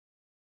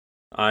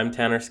I'm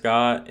Tanner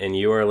Scott, and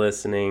you are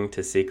listening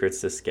to Secrets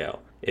to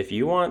Scale. If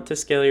you want to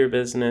scale your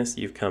business,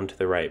 you've come to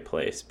the right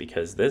place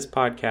because this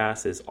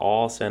podcast is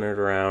all centered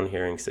around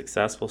hearing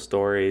successful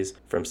stories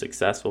from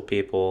successful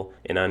people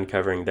and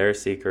uncovering their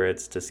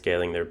secrets to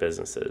scaling their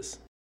businesses.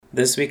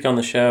 This week on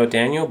the show,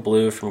 Daniel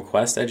Blue from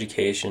Quest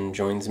Education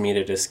joins me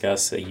to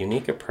discuss a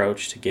unique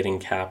approach to getting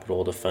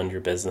capital to fund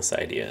your business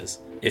ideas.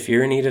 If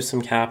you're in need of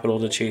some capital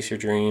to chase your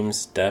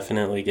dreams,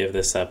 definitely give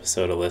this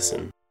episode a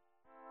listen.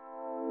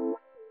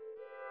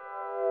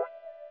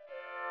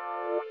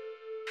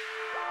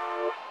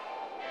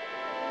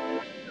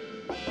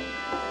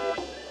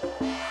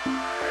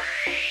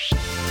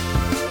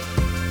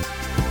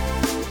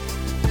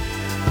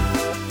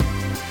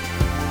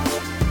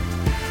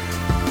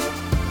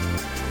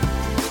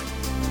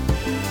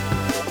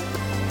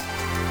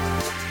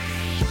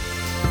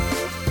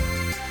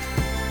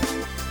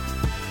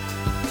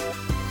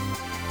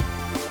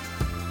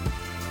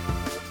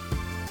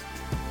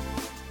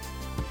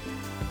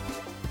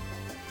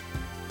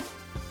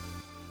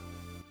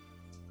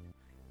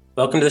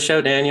 Welcome to the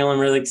show, Daniel. I'm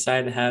really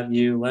excited to have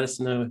you. Let us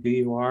know who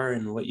you are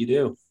and what you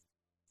do.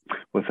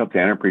 What's up,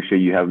 Tanner? Appreciate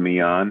you having me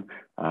on.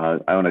 I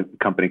own a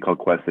company called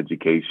Quest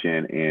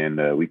Education,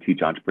 and we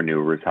teach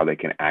entrepreneurs how they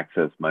can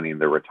access money in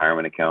their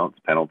retirement accounts,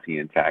 penalty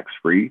and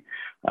tax-free.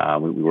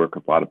 We work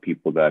with a lot of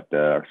people that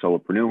are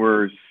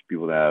solopreneurs,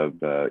 people that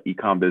have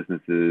e-com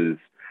businesses,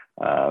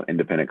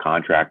 independent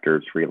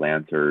contractors,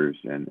 freelancers,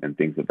 and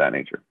things of that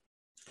nature.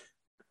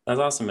 That's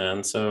awesome,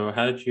 man. So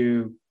how did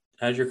your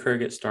career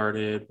get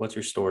started? What's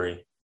your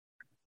story?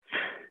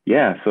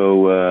 Yeah,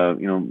 so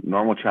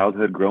normal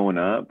childhood growing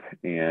up,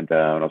 and when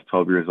I was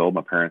 12 years old,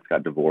 my parents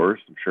got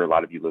divorced. I'm sure a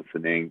lot of you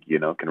listening,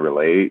 can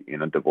relate.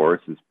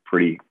 Divorce is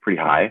pretty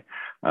high,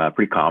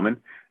 pretty common,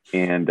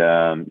 and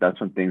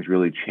that's when things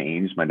really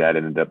changed. My dad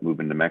ended up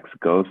moving to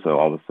Mexico, so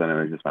all of a sudden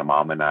it was just my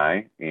mom and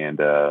I, and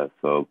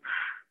so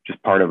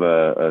just part of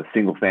a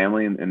single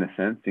family in a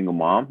sense, single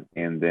mom.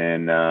 And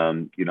then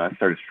I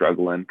started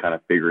struggling, kind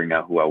of figuring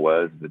out who I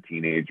was as a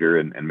teenager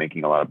and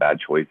making a lot of bad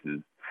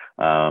choices.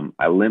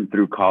 I limped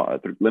through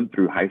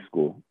high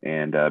school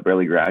and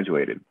barely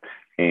graduated.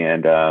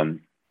 And the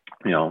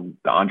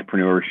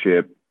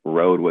entrepreneurship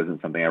road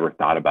wasn't something I ever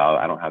thought about.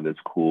 I don't have this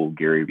cool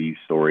Gary Vee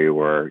story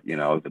where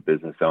I was a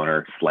business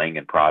owner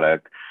slanging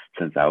product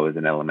since I was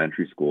in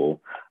elementary school.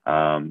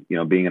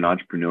 Being an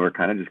entrepreneur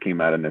kind of just came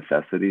out of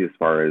necessity as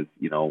far as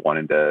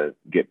wanting to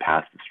get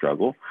past the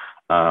struggle.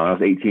 When I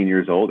was 18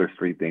 years old, there's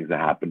three things that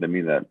happened to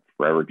me that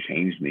forever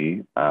changed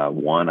me.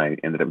 One, I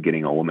ended up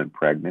getting a woman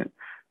pregnant.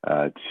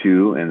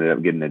 Two, ended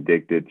up getting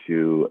addicted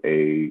to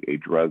a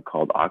drug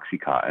called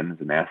Oxycontin.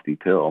 It's a nasty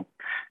pill.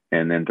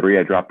 And then three,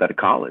 I dropped out of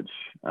college.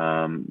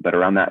 But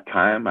around that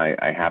time,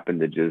 I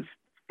happened to just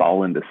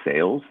fall into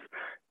sales.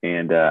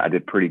 And I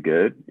did pretty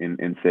good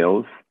in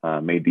sales,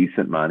 made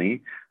decent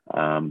money.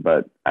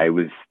 But I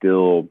was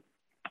still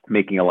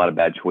making a lot of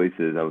bad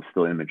choices. I was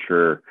still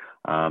immature.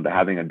 But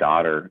having a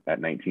daughter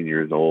at 19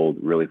 years old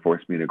really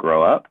forced me to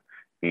grow up.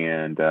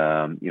 And,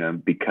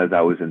 because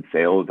I was in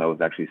sales, I was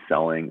actually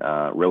selling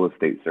real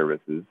estate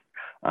services.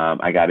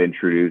 I got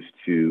introduced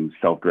to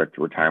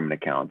self-directed retirement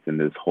accounts and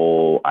this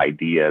whole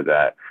idea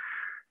that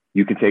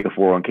you can take a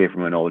 401k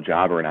from an old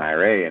job or an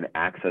IRA and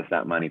access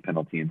that money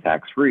penalty and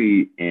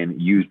tax-free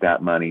and use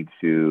that money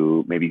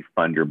to maybe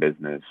fund your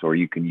business, or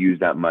you can use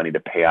that money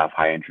to pay off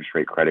high interest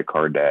rate credit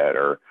card debt,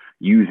 or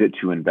use it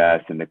to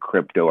invest into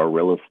crypto or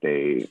real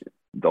estate,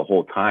 the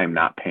whole time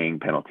not paying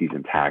penalties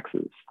and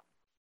taxes.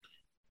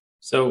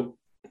 So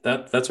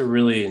that's a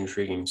really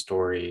intriguing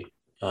story.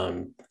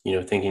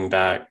 Thinking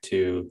back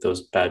to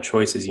those bad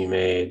choices you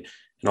made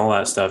and all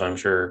that stuff, I'm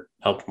sure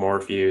helped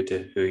morph you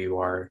to who you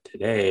are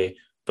today.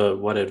 But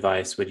what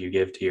advice would you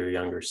give to your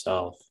younger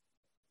self?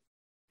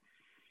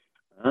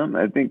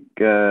 I think,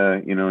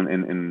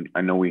 and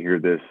I know we hear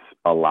this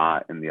a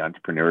lot in the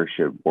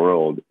entrepreneurship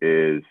world,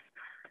 is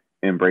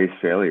embrace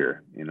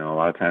failure. A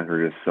lot of times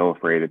we're just so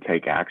afraid to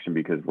take action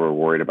because we're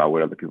worried about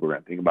what other people are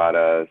going to think about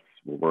us.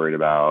 We're worried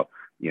about,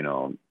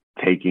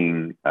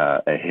 taking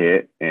a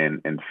hit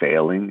and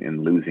failing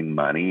and losing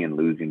money and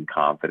losing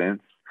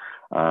confidence.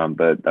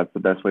 But that's the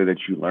best way that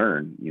you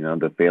learn.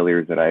 The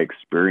failures that I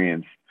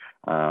experienced,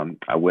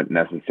 I wouldn't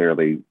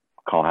necessarily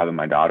call having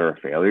my daughter a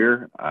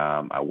failure.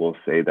 I will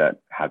say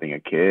that having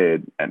a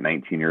kid at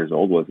 19 years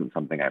old wasn't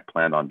something I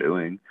planned on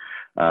doing.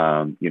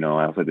 I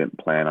also didn't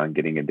plan on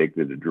getting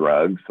addicted to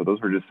drugs. So those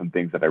were just some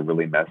things that I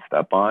really messed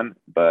up on.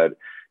 But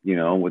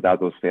without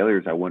those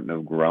failures, I wouldn't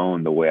have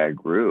grown the way I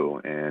grew.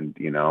 And,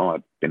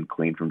 I've been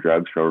clean from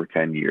drugs for over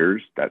 10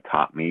 years. That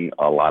taught me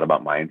a lot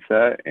about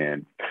mindset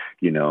and,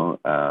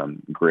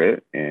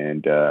 grit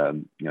and,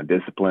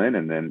 discipline.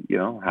 And then,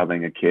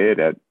 having a kid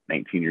at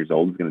 19 years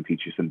old is going to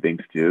teach you some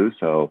things too.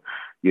 So,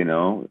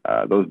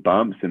 those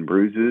bumps and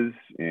bruises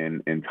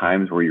and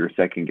times where you're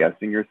second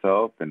guessing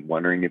yourself and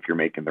wondering if you're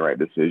making the right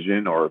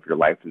decision or if your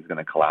life is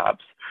going to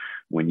collapse,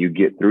 when you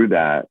get through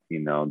that,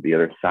 the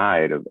other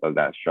side of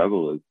that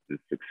struggle is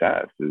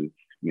success, is,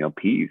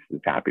 peace,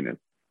 is happiness.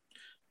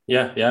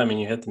 Yeah. I mean,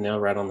 you hit the nail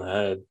right on the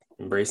head.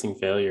 embracing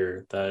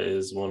failure, that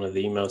is one of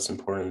the most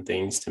important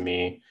things to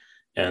me.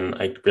 And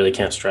I really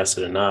can't stress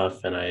it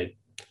enough. And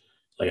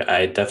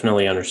I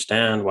definitely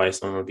understand why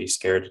someone would be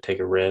scared to take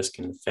a risk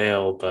and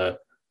fail, but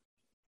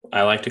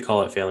I like to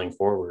call it failing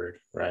forward,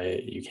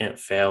 right? You can't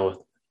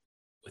fail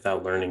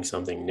without learning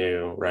something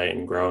new, right?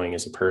 And growing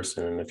as a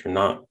person. And if you're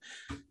not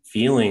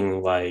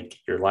feeling like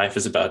your life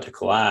is about to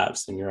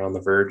collapse and you're on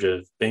the verge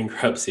of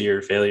bankruptcy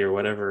or failure,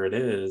 whatever it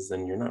is,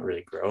 then you're not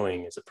really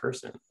growing as a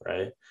person,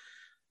 right?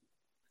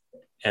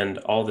 And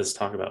all this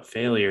talk about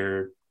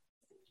failure,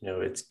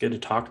 it's good to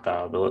talk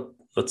about, but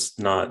let's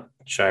not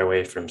shy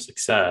away from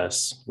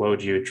success. What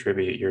would you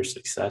attribute your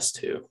success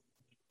to?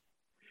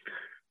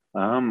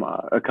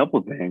 A couple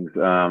of things.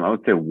 I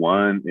would say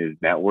one is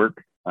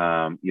network.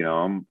 I'm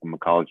a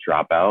college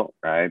dropout,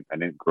 right? I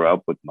didn't grow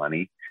up with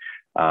money.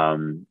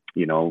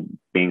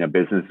 Being a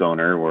business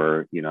owner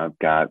where, I've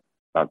got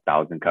about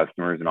 1,000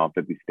 customers in all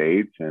 50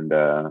 states and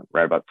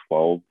right about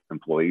 12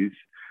 employees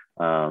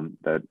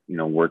that,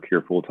 work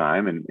here full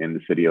time in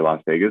the city of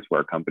Las Vegas where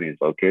our company is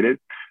located.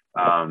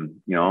 I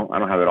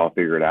don't have it all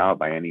figured out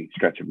by any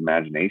stretch of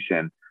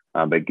imagination.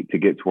 But to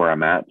get to where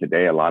I'm at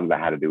today, a lot of that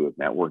had to do with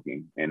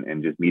networking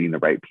and just meeting the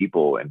right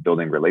people and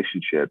building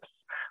relationships.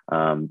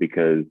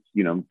 Because,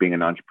 being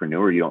an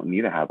entrepreneur, you don't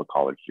need to have a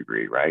college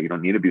degree, right? You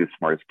don't need to be the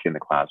smartest kid in the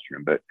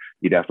classroom, but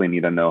you definitely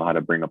need to know how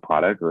to bring a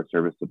product or a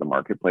service to the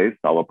marketplace,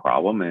 solve a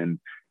problem, and,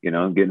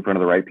 get in front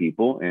of the right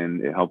people.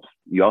 And it helps.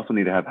 You also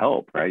need to have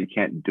help, right? You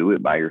can't do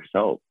it by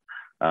yourself.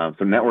 So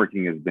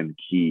networking has been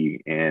key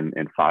in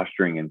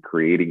fostering and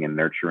creating and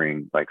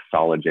nurturing like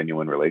solid,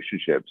 genuine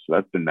relationships. So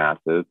that's been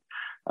massive.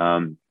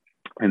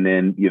 And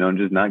then,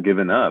 just not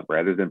giving up,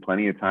 right? There's been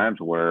plenty of times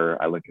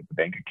where I look at the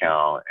bank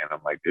account and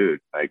I'm like, dude,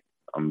 like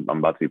I'm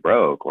about to be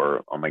broke,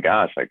 or, oh my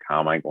gosh, like how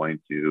am I going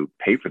to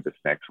pay for this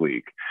next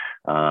week?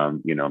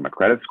 My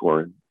credit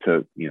score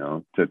took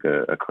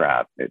a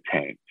crap. It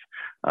tanked.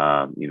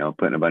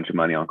 Putting a bunch of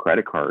money on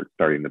credit cards,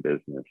 starting the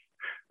business,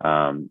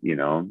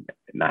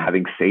 not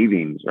having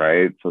savings,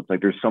 right? So it's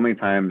like, there's so many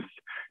times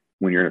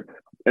when you're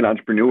an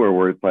entrepreneur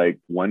where it's like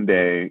one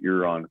day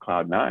you're on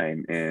cloud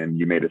nine and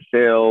you made a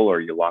sale or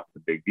you locked a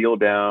big deal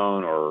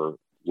down or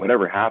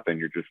whatever happened.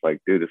 You're just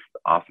like, dude, this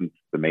is awesome. This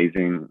is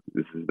amazing.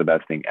 This is the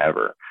best thing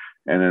ever.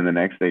 And then the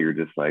next day you're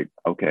just like,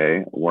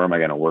 okay, where am I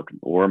going to work?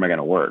 Where am I going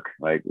to work?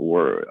 Like,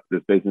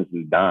 this business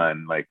is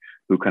done. Like,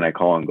 who can I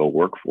call and go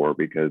work for?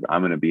 Because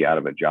I'm going to be out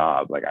of a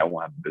job. Like, I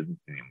won't have a business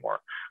anymore.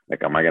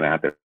 Like, am I going to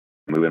have to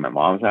move in my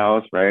mom's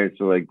house? Right.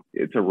 So like,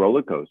 it's a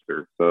roller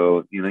coaster.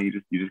 So, you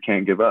just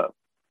can't give up.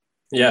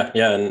 Yeah,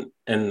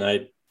 and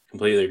I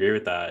completely agree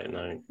with that.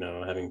 And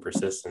having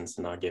persistence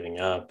and not giving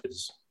up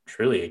is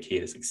truly a key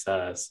to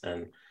success.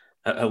 And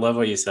I love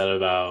what you said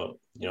about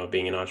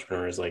being an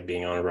entrepreneur is like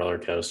being on a roller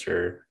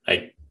coaster.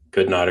 I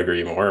could not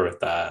agree more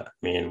with that. I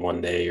mean, one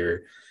day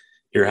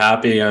you're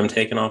happy, I'm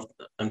taking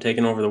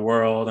over the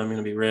world, I'm going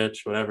to be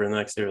rich, whatever. And the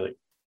next day you're like,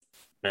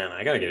 man,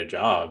 I got to get a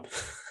job.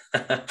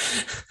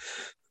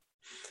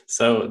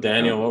 So,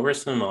 Daniel, what were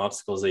some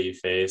obstacles that you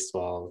faced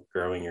while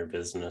growing your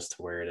business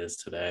to where it is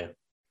today?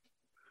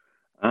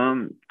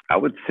 I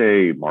would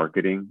say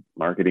marketing.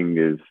 Marketing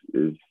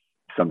is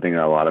something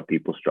that a lot of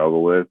people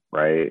struggle with,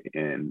 right?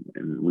 And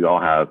we all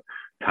have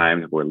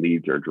times where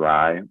leads are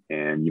dry,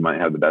 and you might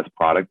have the best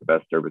product, the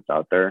best service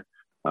out there,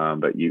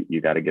 but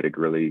you got to get a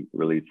really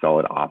really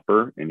solid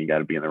offer, and you got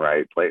to be in the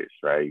right place,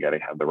 right? You got to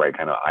have the right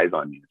kind of eyes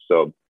on you.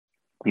 So,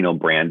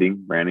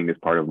 branding is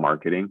part of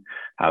marketing.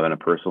 Having a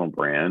personal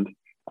brand,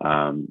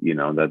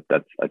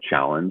 that's a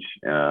challenge.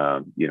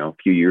 A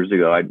few years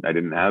ago, I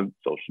didn't have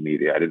social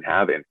media. I didn't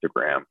have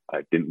Instagram.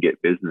 I didn't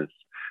get business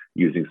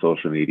using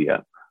social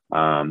media.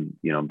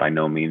 By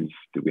no means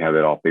do we have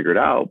it all figured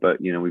out,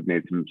 but, we've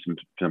made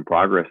some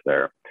progress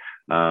there.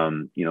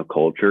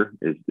 Culture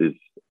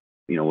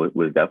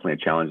was definitely a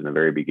challenge in the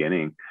very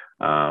beginning.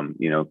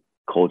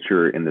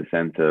 Culture in the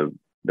sense of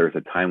there's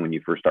a time when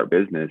you first start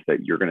business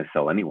that you're going to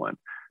sell anyone,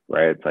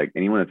 right? It's like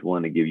anyone that's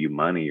willing to give you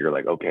money, you're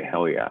like, okay,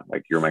 hell yeah,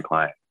 like you're my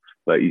client.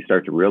 But you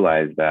start to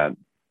realize that,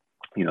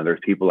 there's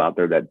people out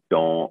there that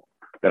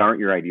aren't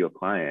your ideal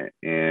client.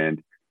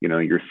 And,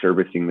 you're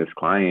servicing this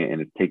client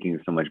and it's taking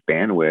so much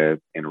bandwidth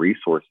and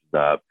resources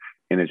up,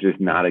 and it's just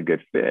not a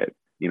good fit.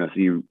 So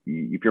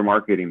if you're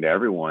marketing to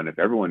everyone, if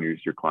everyone is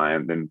your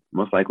client, then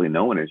most likely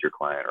no one is your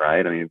client,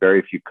 right? I mean,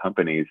 very few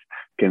companies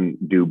can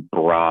do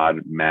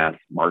broad mass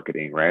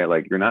marketing, right?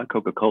 Like you're not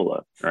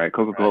Coca-Cola, right?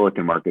 Coca-Cola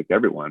can market to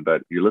everyone,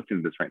 but you're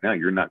listening to this right now,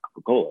 you're not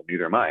Coca-Cola,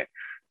 neither am I.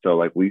 So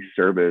like we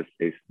service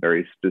a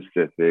very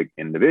specific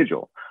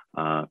individual.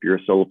 If you're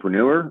a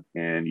solopreneur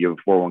and you have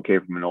a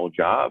 401k from an old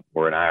job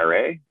or an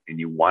IRA and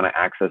you want to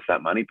access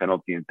that money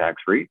penalty and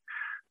tax free,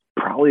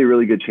 probably a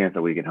really good chance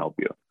that we can help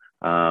you.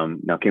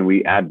 Now, can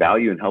we add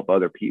value and help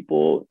other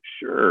people?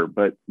 Sure,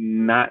 but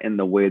not in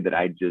the way that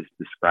I just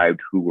described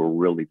who we're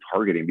really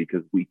targeting,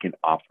 because we can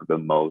offer the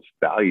most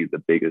value, the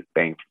biggest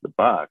bang for the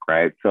buck,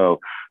 right?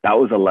 So that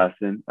was a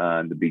lesson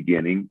in the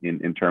beginning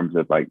in terms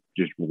of like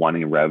just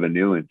wanting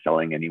revenue and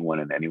selling everyone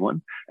and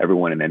anyone.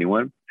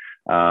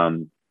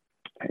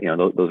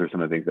 those are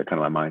some of the things that come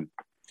to my mind.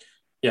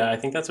 Yeah, I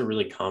think that's a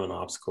really common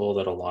obstacle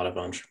that a lot of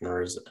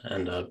entrepreneurs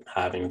end up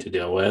having to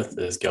deal with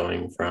is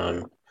going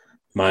from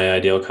my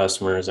ideal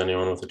customer is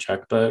anyone with a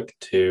checkbook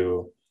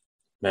to,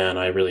 man,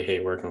 I really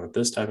hate working with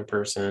this type of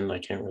person. I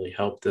can't really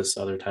help this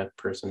other type of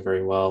person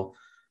very well.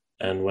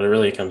 And what it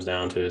really comes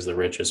down to is the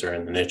riches are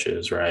in the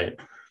niches, right?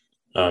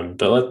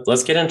 But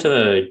let's get into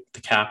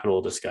the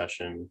capital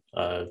discussion.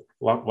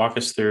 Walk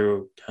us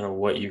through kind of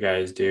what you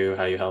guys do,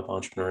 how you help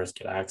entrepreneurs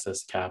get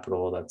access to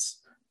capital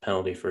that's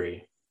penalty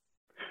free.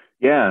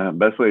 Yeah,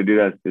 best way to do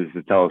that is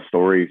to tell a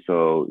story.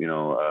 So,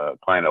 a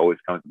client always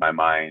comes to my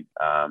mind.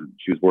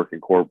 She was working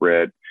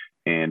corporate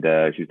and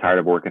she was tired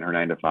of working her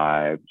 9 to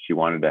 5. She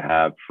wanted to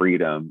have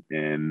freedom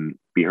and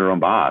be her own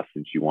boss.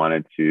 And she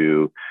wanted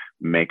to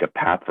make a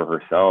path for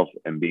herself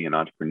and being an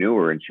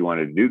entrepreneur. And she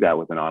wanted to do that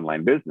with an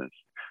online business.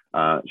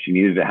 She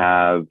needed to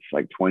have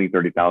like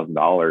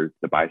 $20,000-$30,000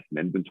 to buy some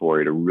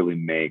inventory to really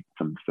make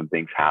some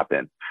things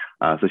happen.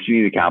 So she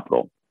needed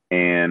capital,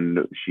 and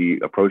she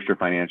approached her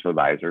financial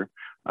advisor,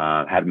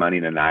 had money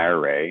in an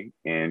IRA,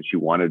 and she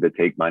wanted to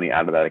take money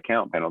out of that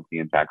account, penalty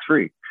and tax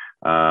free.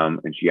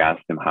 And she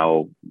asked him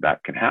how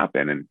that can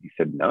happen, and he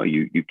said, "No,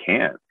 you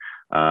can't."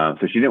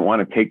 So she didn't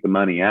want to take the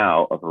money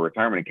out of her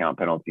retirement account,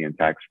 penalty and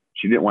tax.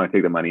 She didn't want to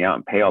take the money out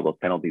and pay all those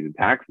penalties and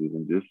taxes.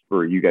 And just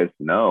for you guys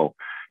to know,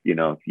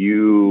 if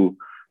you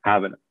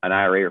have an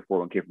IRA or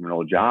 401k from an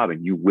old job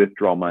and you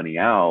withdraw money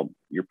out,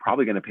 you're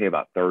probably going to pay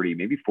about 30,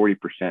 maybe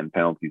 40%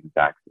 penalties and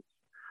taxes,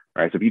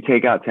 right? So if you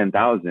take out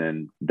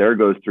 10,000, there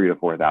goes 3 to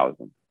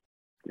 4,000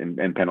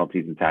 in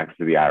penalties and taxes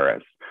to the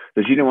IRS.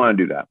 So she didn't want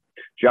to do that.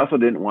 She also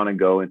didn't want to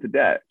go into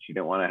debt. She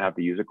didn't want to have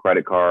to use a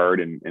credit card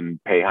and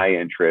pay high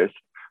interest.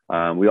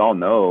 We all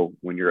know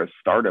when you're a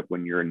startup,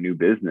 when you're a new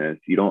business,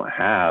 you don't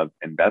have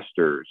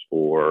investors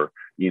or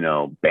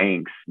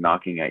banks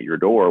knocking at your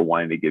door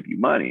wanting to give you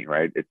money,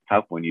 right? It's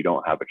tough when you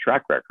don't have a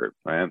track record,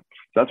 right?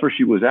 So that's where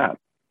she was at.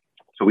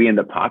 So we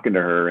ended up talking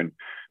to her, and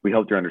we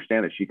helped her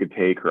understand that she could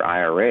take her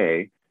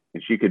IRA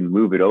and she could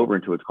move it over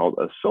into what's called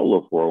a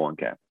solo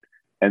 401k.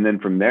 And then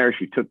from there,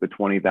 she took the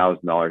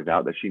 $20,000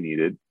 out that she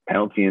needed,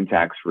 penalty and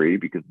tax free,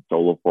 because the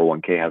solo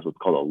 401k has what's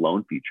called a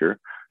loan feature.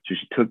 So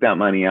she took that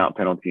money out,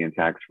 penalty and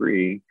tax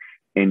free,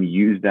 and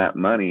used that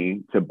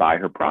money to buy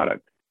her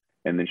product.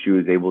 And then she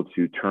was able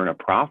to turn a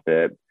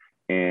profit.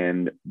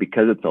 And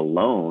because it's a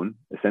loan,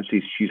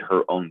 essentially she's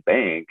her own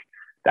bank.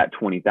 That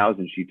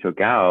 20,000 she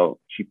took out,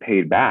 she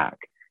paid back.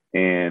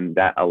 And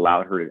that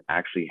allowed her to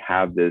actually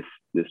have this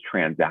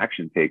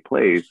transaction take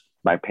place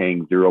by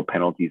paying zero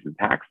penalties and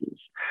taxes.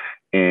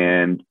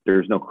 And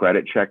there's no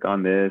credit check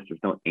on this.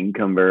 There's no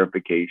income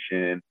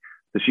verification.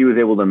 So she was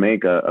able to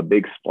make a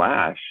big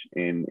splash.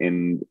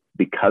 And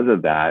because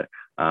of that,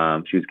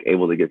 she was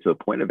able to get to a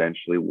point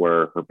eventually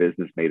where her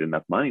business made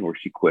enough money where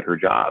she quit her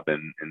job.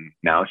 And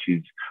now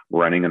she's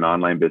running an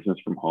online business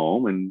from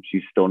home, and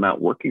she's still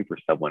not working for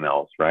someone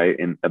else, right?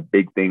 And a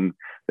big thing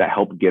that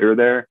helped get her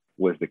there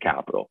was the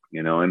capital,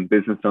 and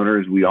business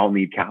owners, we all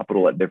need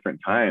capital at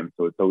different times.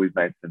 So it's always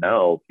nice to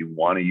know if you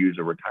want to use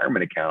a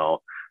retirement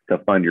account to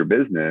fund your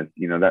business,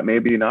 that may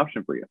be an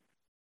option for you.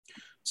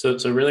 So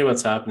really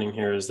what's happening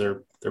here is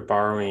they're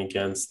borrowing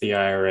against the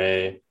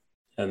IRA,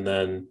 and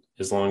then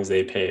as long as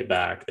they pay it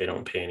back, they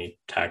don't pay any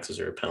taxes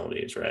or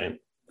penalties, right?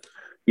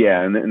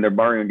 Yeah, and they're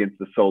borrowing against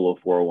the solo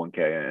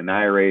 401k. An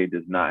IRA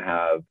does not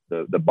have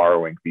the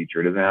borrowing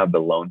feature. It doesn't have the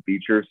loan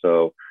feature.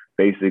 So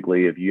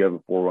basically, if you have a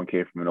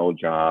 401k from an old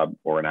job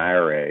or an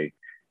IRA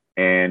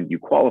and you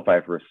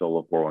qualify for a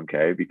solo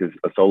 401k, because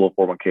a solo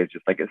 401k is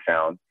just like it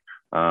sounds,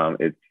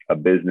 it's a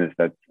business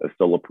that's a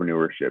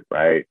solopreneurship,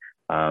 right?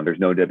 There's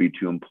no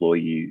W-2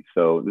 employees.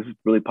 So this is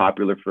really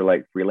popular for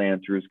like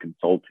freelancers,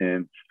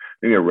 consultants,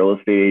 maybe a real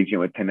estate agent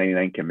with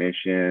 1099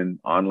 commission,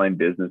 online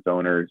business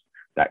owners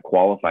that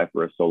qualify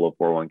for a solo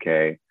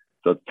 401k.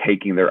 So it's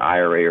taking their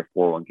IRA or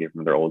 401k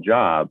from their old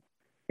job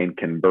and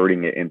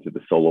converting it into the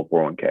solo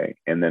 401k.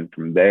 And then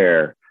from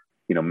there,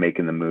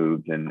 making the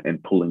moves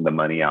and pulling the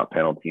money out,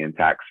 penalty and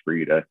tax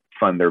free, to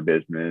fund their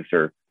business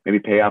or maybe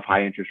pay off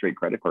high interest rate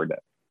credit card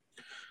debt.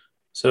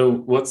 So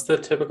what's the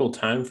typical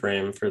time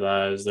frame for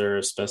that? Is there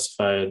a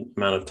specified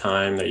amount of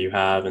time that you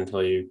have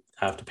until you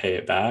have to pay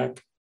it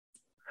back?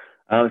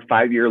 It's a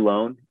 5-year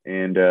loan,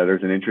 and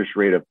there's an interest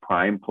rate of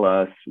prime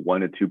plus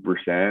 1 to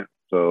 2%.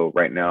 So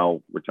right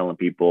now we're telling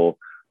people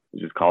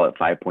just call it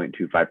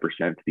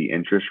 5.25% the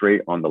interest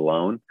rate on the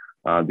loan.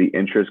 The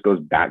interest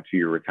goes back to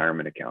your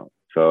retirement account.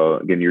 So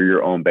again, you're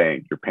your own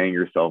bank. You're paying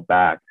yourself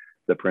back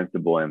the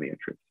principal and the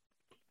interest.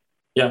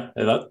 Yeah,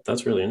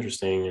 that's really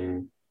interesting.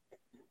 And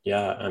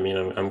yeah, I mean,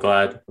 I'm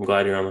glad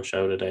you're on the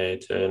show today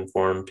to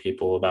inform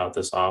people about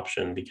this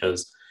option,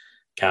 because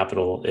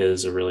capital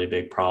is a really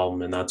big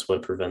problem, and that's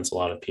what prevents a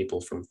lot of people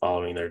from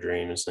following their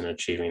dreams and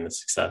achieving the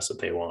success that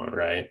they want,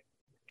 right?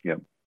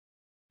 Yep,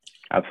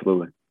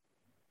 absolutely.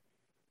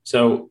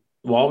 So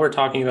while we're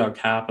talking about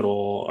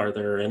capital, are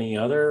there any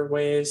other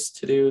ways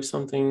to do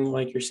something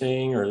like you're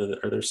saying, or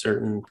are there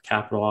certain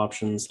capital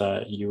options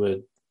that you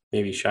would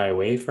maybe shy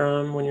away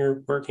from when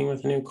you're working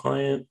with a new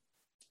client?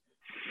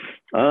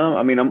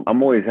 I mean,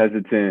 I'm always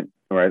hesitant,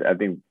 right? I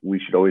think we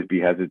should always be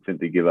hesitant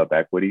to give up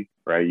equity,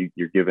 right?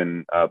 You're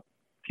giving up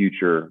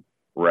future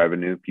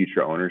revenue,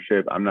 future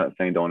ownership. I'm not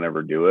saying don't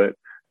ever do it,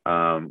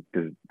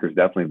 because there's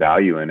definitely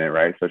value in it,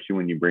 right? Especially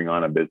when you bring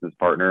on a business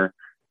partner,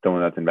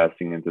 someone that's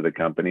investing into the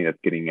company, that's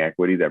getting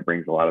equity, that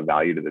brings a lot of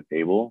value to the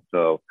table.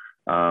 So,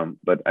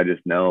 but I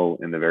just know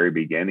in the very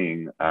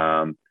beginning,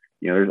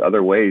 there's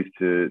other ways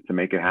to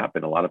make it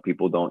happen. A lot of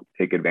people don't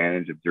take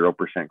advantage of 0%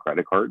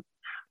 credit cards.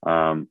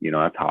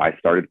 That's how I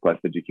started Quest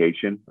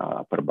Education.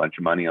 Put a bunch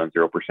of money on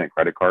 0%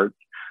 credit cards.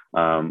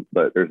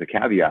 But there's a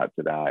caveat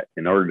to that.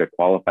 In order to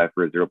qualify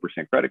for a 0%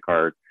 credit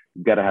card,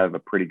 you've got to have a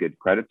pretty good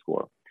credit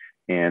score.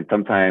 And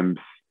sometimes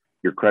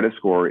your credit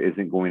score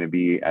isn't going to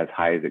be as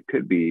high as it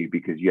could be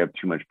because you have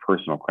too much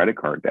personal credit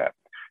card debt.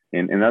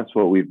 And that's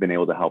what we've been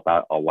able to help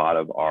out a lot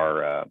of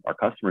our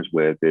customers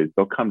with is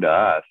they'll come to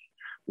us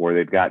where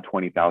they've got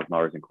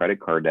 $20,000 in credit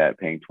card debt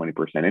paying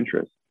 20%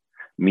 interest.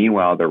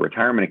 Meanwhile, their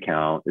retirement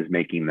account is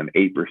making them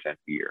 8% a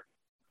year.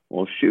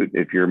 Well, shoot,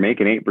 if you're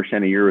making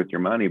 8% a year with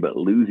your money, but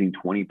losing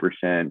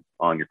 20%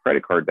 on your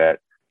credit card debt,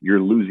 you're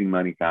losing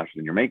money faster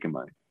than you're making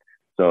money.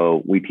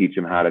 So we teach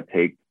them how to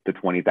take the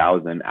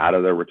 20,000 out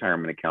of their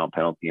retirement account,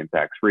 penalty and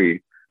tax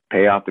free,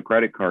 pay off the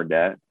credit card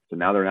debt. So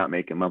now they're not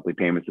making monthly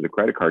payments to the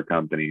credit card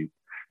companies.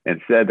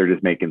 Instead, they're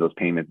just making those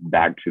payments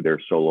back to their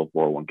solo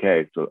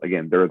 401k. So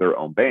again, they're their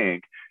own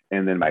bank.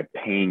 And then by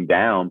paying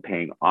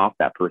off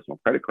that personal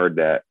credit card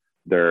debt,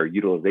 their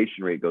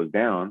utilization rate goes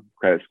down,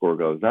 credit score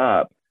goes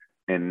up,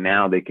 and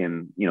now they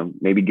can,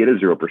 maybe get a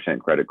 0%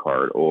 credit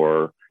card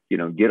or,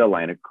 get a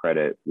line of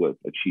credit with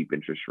a cheap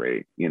interest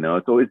rate.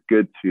 It's always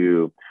good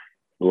to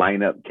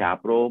line up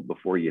capital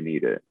before you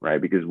need it,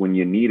 right? Because when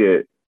you need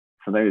it,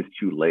 sometimes it's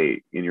too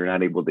late and you're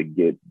not able to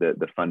get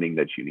the funding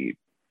that you need.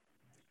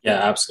 Yeah,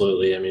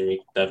 absolutely. I mean,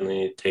 we definitely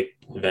need to take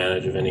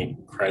advantage of any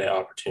credit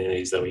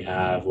opportunities that we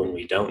have when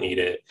we don't need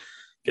it,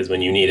 because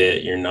when you need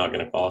it, you're not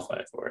going to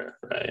qualify for it,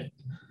 right?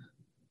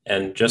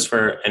 And just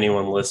for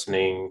anyone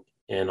listening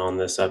in on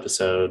this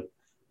episode,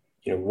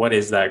 what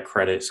is that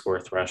credit score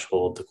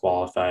threshold to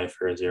qualify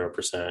for a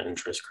 0%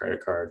 interest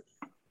credit card?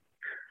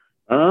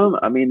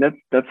 I mean,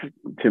 that's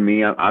to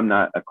me, I'm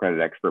not a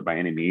credit expert by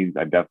any means.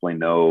 I definitely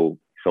know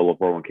solo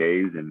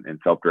 401ks and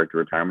self-directed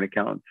retirement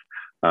accounts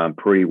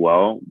pretty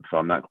well. So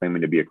I'm not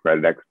claiming to be a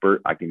credit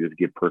expert. I can just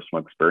give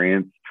personal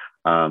experience.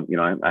 I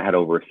had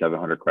over a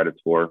 700 credit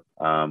score,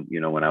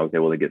 when I was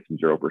able to get some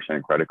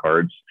 0% credit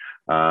cards.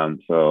 I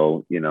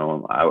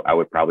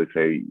would probably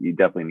say you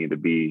definitely need to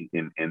be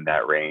in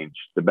that range.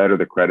 The better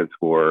the credit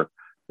score,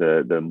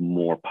 the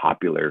more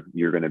popular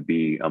you're going to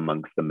be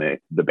amongst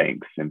the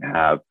banks and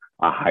have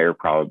a higher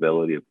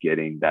probability of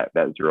getting that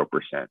 0%.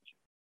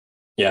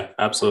 Yeah,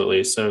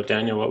 absolutely. So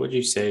Daniel, what would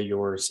you say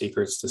your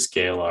secrets to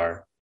scale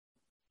are?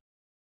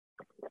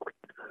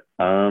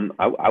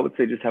 I would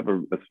say just have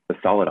a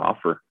solid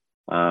offer.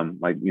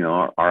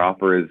 Our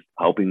offer is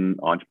helping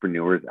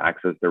entrepreneurs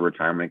access their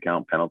retirement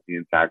account penalty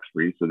and tax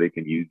free so they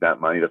can use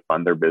that money to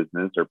fund their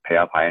business or pay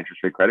off high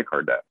interest rate credit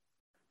card debt,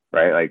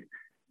 right? Like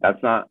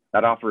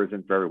that offer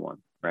isn't for everyone,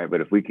 right?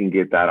 But if we can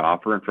get that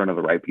offer in front of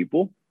the right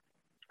people,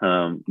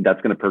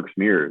 that's going to perk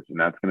some ears and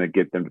that's going to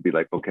get them to be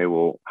like, okay,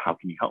 well, how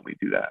can you help me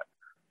do that?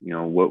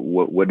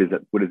 What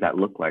does that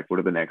look like? What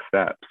are the next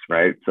steps,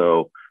 right?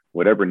 So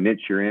whatever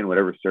niche you're in,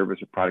 whatever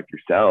service or product you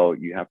sell,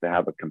 you have to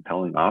have a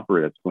compelling offer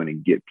that's going to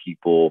get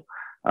people,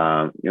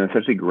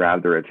 essentially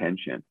grab their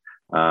attention.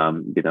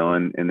 And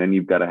then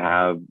you've got to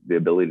have the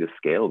ability to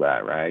scale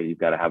that, right? You've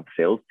got to have a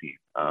sales team.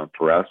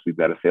 For us, we've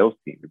got a sales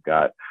team. We've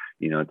got,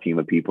 a team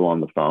of people on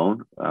the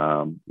phone.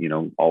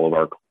 All of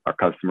our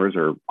customers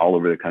are all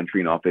over the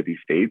country in all 50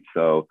 states.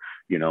 So,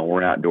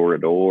 we're not door to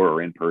door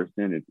or in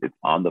person. It's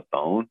on the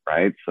phone,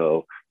 right?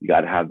 So you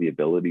got to have the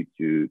ability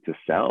to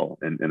sell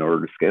in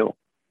order to scale.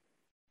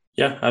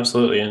 Yeah,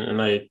 absolutely.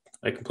 And I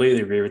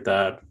completely agree with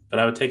that. But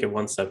I would take it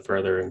one step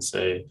further and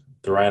say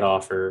the right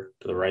offer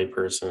to the right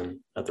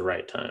person at the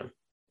right time.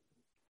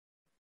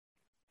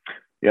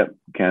 Yep.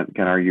 Can't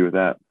argue with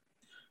that.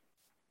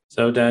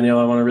 So Daniel,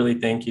 I want to really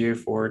thank you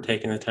for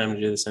taking the time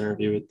to do this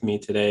interview with me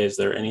today. Is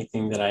there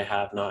anything that I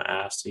have not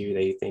asked you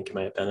that you think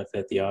might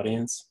benefit the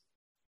audience?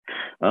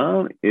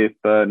 If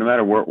no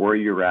matter where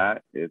you're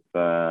at, if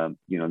the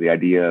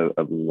idea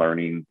of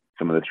learning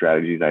some of the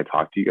strategies I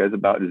talked to you guys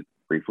about just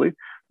briefly,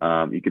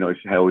 you can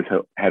always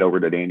head over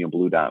to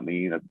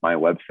danielblue.me. That's my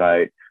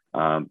website.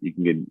 You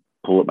can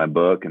pull up my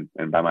book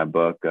and buy my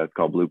book. It's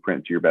called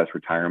Blueprint to Your Best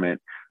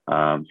Retirement.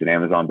 It's an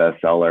Amazon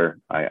bestseller.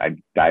 I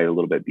dive a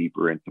little bit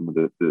deeper in some of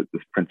the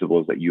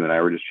principles that you and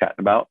I were just chatting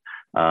about.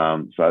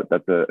 So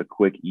that's a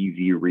quick,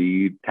 easy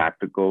read,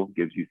 tactical,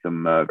 gives you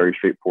some very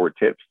straightforward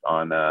tips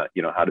on, how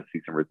to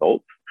see some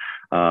results.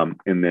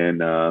 And then,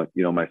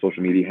 my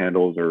social media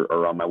handles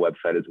are on my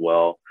website as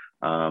well.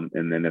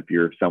 And then if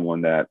you're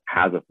someone that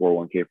has a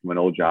 401k from an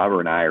old job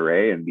or an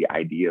IRA and the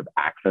idea of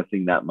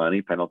accessing that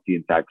money, penalty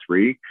and tax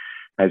free,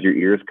 has your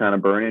ears kind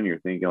of burning, you're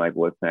thinking like,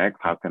 what's next?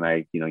 How can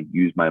I,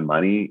 use my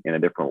money in a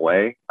different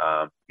way?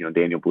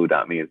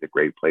 DanielBlue.me is a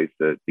great place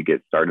to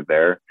get started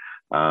there.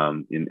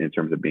 in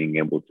terms of being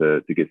able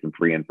to get some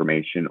free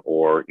information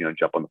or,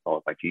 jump on the phone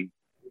with my team.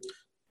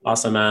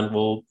 Awesome, man.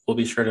 We'll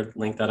be sure to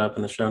link that up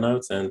in the show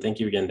notes. And thank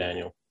you again,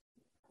 Daniel.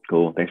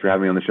 Cool. Thanks for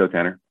having me on the show,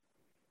 Tanner.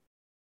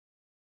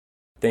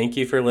 Thank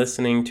you for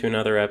listening to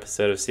another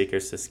episode of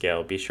Secrets to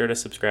Scale. Be sure to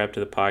subscribe to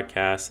the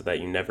podcast so that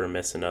you never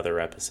miss another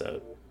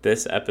episode.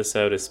 This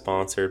episode is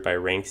sponsored by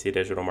Ranksy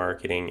Digital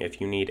Marketing. If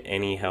you need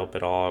any help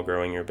at all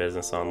growing your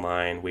business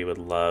online, we would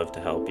love to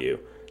help you.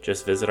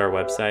 Just visit our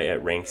website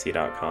at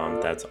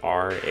ranksy.com. That's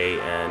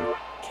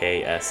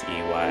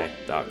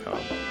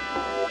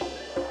RANKSEY.com.